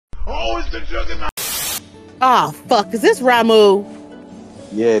Oh, it's the juggernaut. Oh, fuck. Is this Ramu?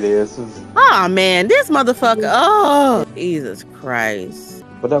 Yeah, it is. Oh, man. This motherfucker. Oh, Jesus Christ.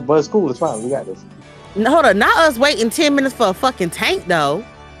 But it's cool. It's fine. We got this. No, hold on. Not us waiting 10 minutes for a fucking tank, though.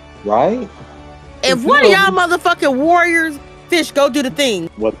 Right? If one of y'all motherfucking warriors, Fish, go do the thing.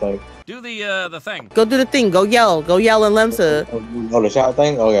 What thing? Do the thing. Go do the thing. Go yell. Go yell and Lemsa. Oh, the shout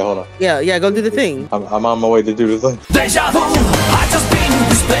thing? Okay, hold on. Yeah, go do the thing. I'm on my way to do the thing. Deja vu, I just been in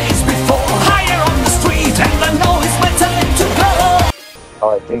this place before. Higher on the street, and I know it's my time to go.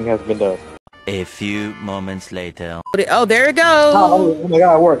 Alright, thing has been done. A few moments later. Oh, there it goes. Oh my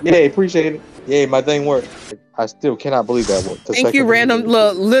god, it worked. Yeah, appreciate it. Yeah, my thing worked. I still cannot believe that worked. Thank you, random.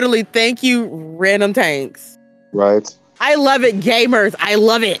 Look, literally, thank you, random tanks. Right. I love it, gamers. I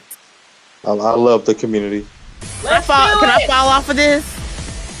love it. I love the community. Can I fall off of this?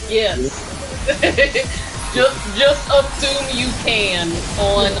 Yes. just assume you can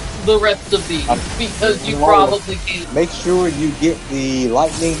on the rest of these because you probably can. Make sure you get the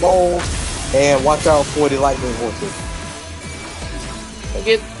lightning balls and watch out for the lightning horses.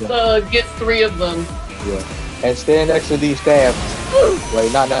 Get 3 of them. Yeah. And stand next to these staffs.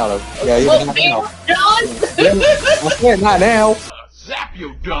 Wait, not now though. Yeah, well, not now. John? I said not now. Zap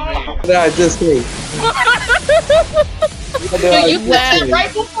you, dummy. I just said. You said that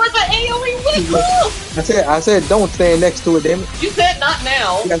right before the AoE went off. I said don't stand next to it, damn it. You said not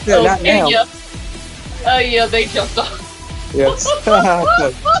now. I said not now. Yeah, they jumped off. Yes.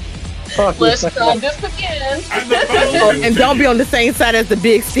 Let's try this again. And don't be on the same side as the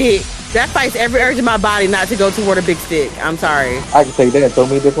big stick. That fights every urge in my body not to go toward a big stick. I'm sorry. I can take that so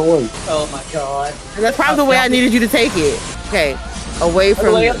many different ways. Oh my god. And that's probably the way I needed you to take it. Okay. Away from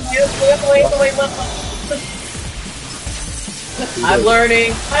away. I'm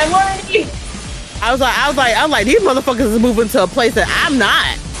learning. I was like, these motherfuckers is moving to a place that I'm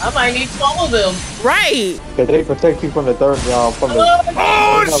not. I might need to follow them. Right. Cause they protect you from the third from the.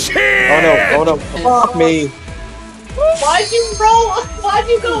 Oh shit! Oh no! Fuck me! Why'd you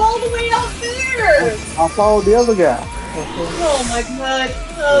go all the way out there? I followed the other guy. Oh my god.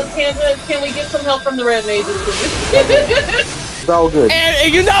 Can we get some help from the red mages, please? It's all good.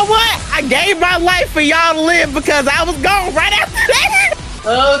 And you know what? I gave my life for y'all to live because I was gone right after that.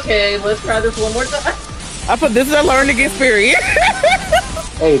 Okay, let's try this one more time. I put this is a learning experience.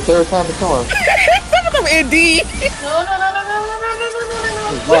 Hey, third time to charm. Some of them indeed. No.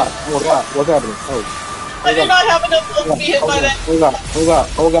 Oh god, what's happening? Oh. I did not have enough health to be hit by that.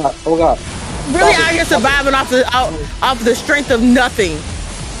 Oh god. Really out here surviving off the strength of nothing.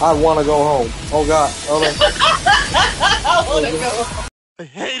 I want to go home. Oh god. I want to go. I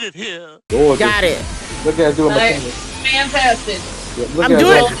hate it here. Gorgeous. Got it. Look at doing my thing. Fantastic. Yeah,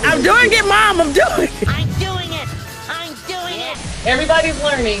 I'm doing it, Mom. I'm doing it. I'm doing it. Everybody's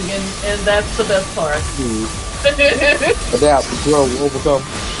learning, and that's the best part. Adapt, grow, overcome.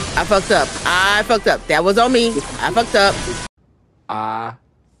 I fucked up. That was on me. I fucked up.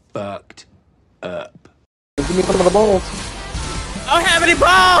 Give me some of the balls. I don't have any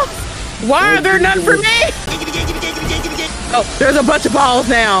balls. Why are there none for me? Oh, there's a bunch of balls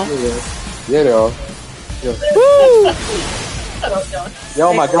now. Yeah, they are. Yeah. Woo!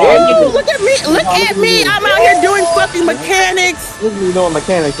 Oh my god. Ooh, look at me. I'm out here doing fucking mechanics. Look at me doing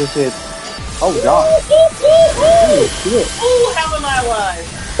mechanics and shit. Oh god. Ooh, how am I alive?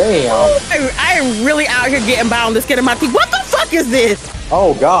 Damn. I am really out here getting by on the skin of my teeth. What the fuck is this?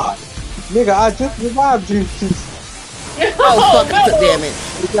 Oh god. Nigga, I just revived you. Oh fuck, I took damage.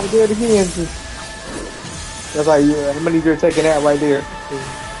 You gotta do it again. That's like, yeah, I'm gonna need you to take a nap right there.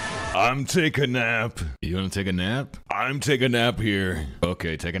 I'm taking a nap. You wanna take a nap? I'm taking a nap here.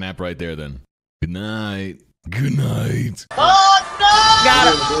 Okay, take a nap right there then. Good night. Good night. Oh no! Got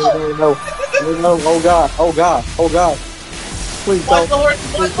it. No. Oh god. Oh god. Oh god. Please don't. Watch the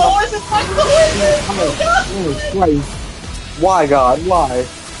horses. Oh god. Why god? Why?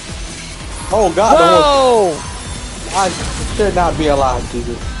 Oh god. Whoa! I should not be alive,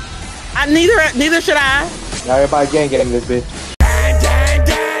 Jesus. Neither should I. Now everybody gang this bitch.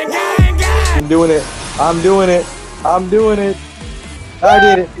 I'm doing it. I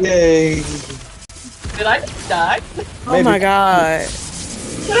did it. Yay. Did I just die? Oh my god. I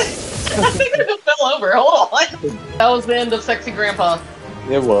think I just fell over. Hold on. That was the end of Sexy Grandpa.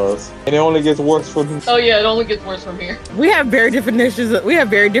 It was. And it only gets worse from here. Oh yeah, it only gets worse from here. We have very different definitions of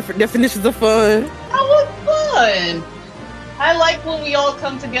fun. That was fun. I like when we all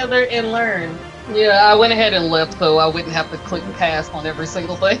come together and learn. Yeah, I went ahead and left so I wouldn't have to click pass on every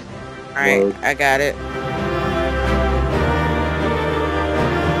single thing. Alright, I got it.